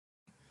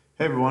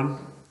Hey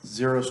everyone,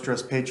 Zero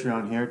Stress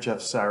Patreon here, Jeff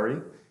Sari.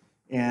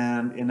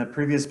 And in a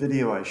previous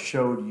video, I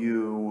showed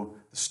you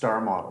the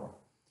STARR model.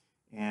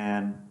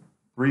 And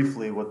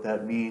briefly, what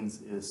that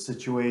means is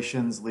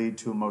situations lead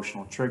to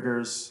emotional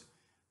triggers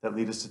that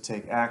lead us to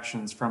take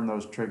actions from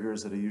those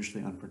triggers that are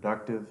usually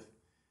unproductive,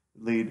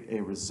 lead a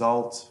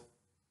result,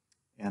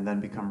 and then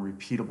become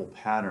repeatable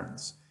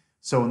patterns.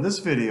 So in this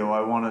video,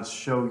 I want to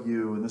show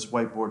you, in this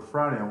Whiteboard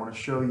Friday, I want to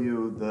show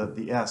you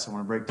the S. I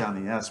want to break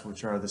down the S,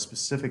 which are the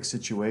specific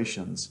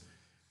situations.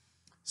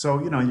 So,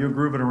 you're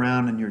grooving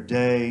around in your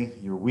day,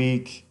 your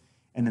week,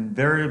 and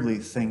invariably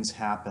things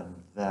happen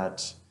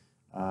that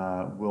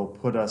will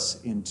put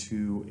us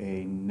into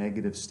a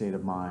negative state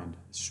of mind,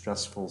 a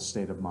stressful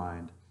state of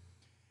mind.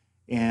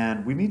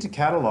 And we need to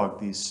catalog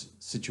these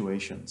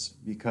situations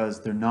because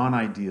they're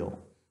non-ideal.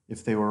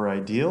 If they were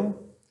ideal,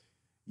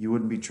 you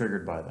wouldn't be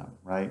triggered by them,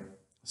 right?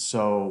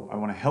 So I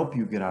want to help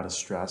you get out of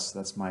stress.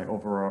 That's my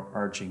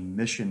overarching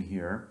mission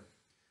here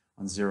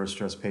on Zero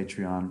Stress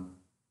Patreon,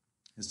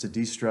 is to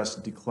de-stress,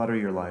 declutter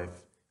your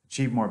life,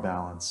 achieve more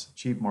balance,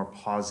 achieve more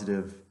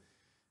positive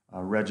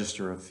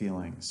register of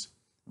feelings.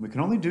 And we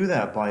can only do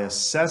that by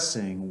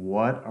assessing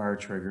what our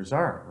triggers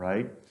are,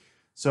 right?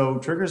 So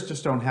triggers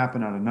just don't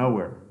happen out of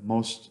nowhere.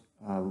 Most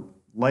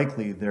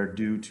likely they're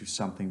due to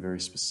something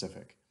very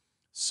specific.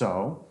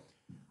 So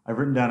I've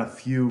written down a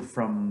few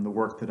from the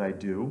work that I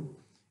do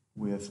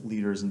with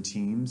leaders and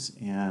teams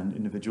and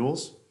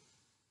individuals.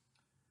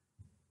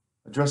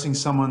 Addressing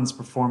someone's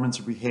performance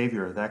or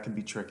behavior, that can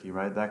be tricky,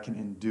 right? That can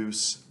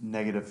induce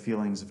negative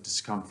feelings of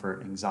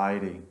discomfort,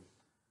 anxiety.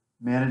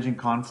 Managing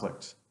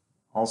conflict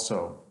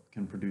also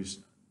can produce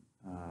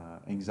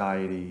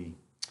anxiety,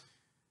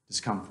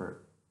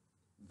 discomfort.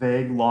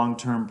 Vague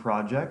long-term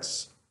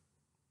projects,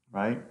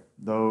 right?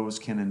 Those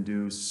can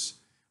induce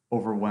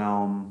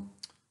overwhelm,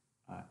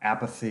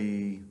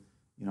 apathy,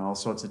 all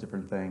sorts of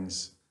different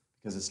things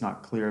because it's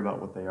not clear about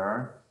what they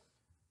are.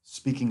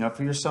 Speaking up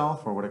for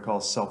yourself, or what I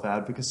call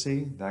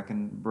self-advocacy, that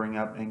can bring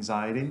up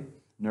anxiety,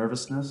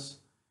 nervousness.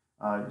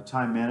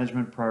 Time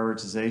management,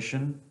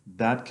 prioritization,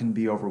 that can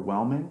be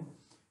overwhelming.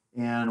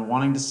 And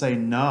wanting to say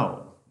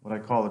no, what I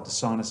call a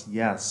dishonest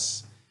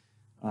yes,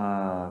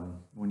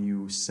 when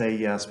you say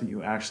yes, but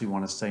you actually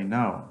want to say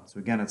no. So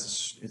again,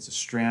 it's a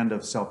strand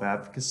of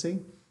self-advocacy,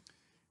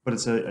 but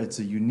it's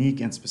a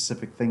unique and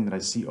specific thing that I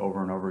see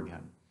over and over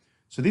again.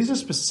 So these are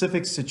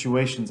specific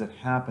situations that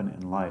happen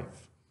in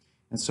life.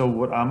 And so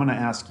what I'm going to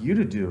ask you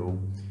to do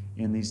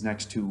in these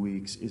next 2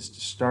 weeks is to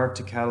start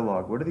to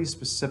catalog what are these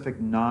specific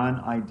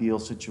non-ideal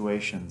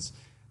situations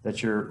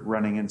that you're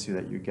running into,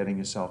 that you're getting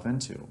yourself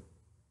into.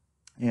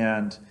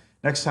 And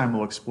next time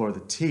we'll explore the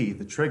T,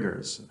 the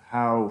triggers,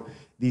 how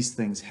these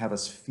things have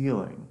us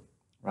feeling,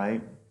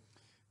 right?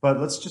 But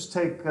let's just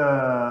take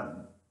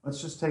one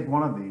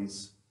of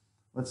these.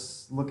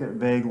 Let's look at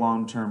vague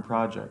long-term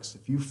projects.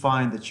 If you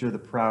find that you're the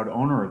proud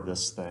owner of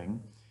this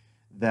thing,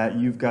 that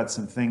you've got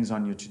some things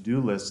on your to-do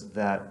list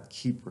that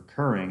keep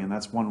recurring, and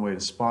that's one way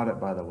to spot it,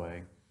 by the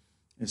way,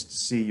 is to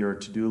see your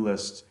to-do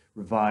list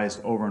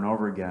revised over and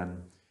over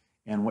again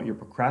and what you're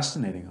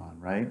procrastinating on,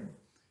 right?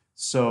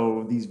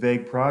 So these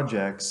vague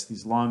projects,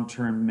 these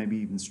long-term, maybe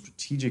even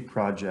strategic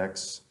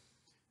projects,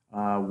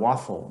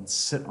 waffle and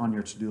sit on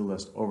your to-do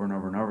list over and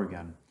over and over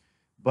again.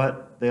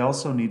 But they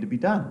also need to be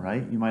done,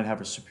 right? You might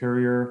have a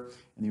superior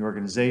in the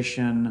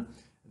organization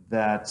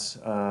that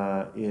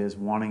is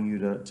wanting you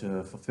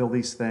to fulfill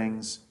these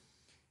things,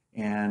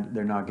 and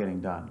they're not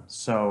getting done.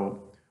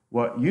 So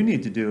what you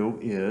need to do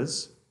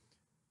is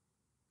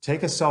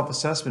take a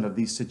self-assessment of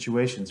these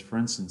situations, for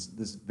instance,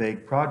 this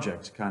vague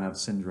project kind of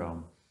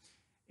syndrome,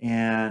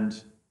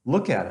 and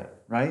look at it,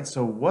 right?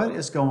 So what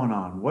is going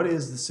on? What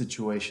is the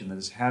situation that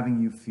is having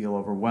you feel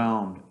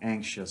overwhelmed,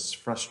 anxious,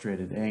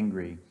 frustrated,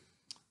 angry,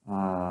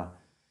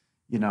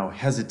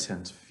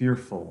 hesitant,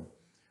 fearful?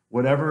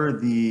 Whatever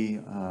the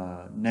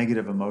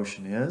negative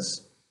emotion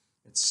is,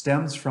 it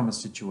stems from a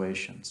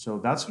situation. So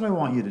that's what I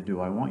want you to do.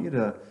 I want you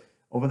to,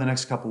 over the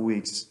next couple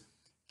weeks,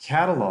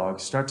 catalog,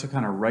 start to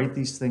kind of write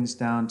these things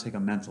down, take a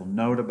mental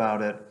note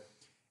about it.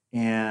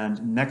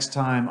 And next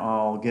time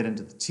I'll get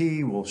into the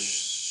T, we'll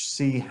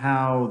see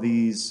how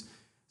these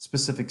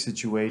specific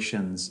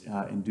situations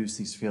induce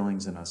these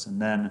feelings in us. And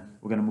then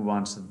we're going to move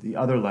on to the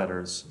other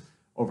letters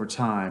over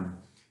time.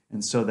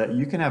 And so that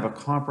you can have a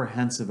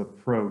comprehensive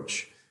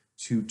approach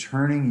to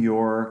turning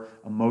your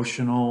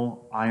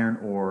emotional iron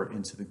ore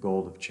into the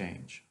gold of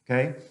change,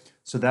 okay?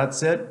 So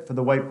that's it for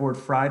the Whiteboard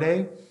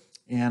Friday,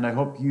 and I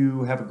hope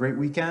you have a great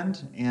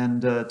weekend,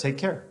 and take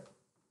care.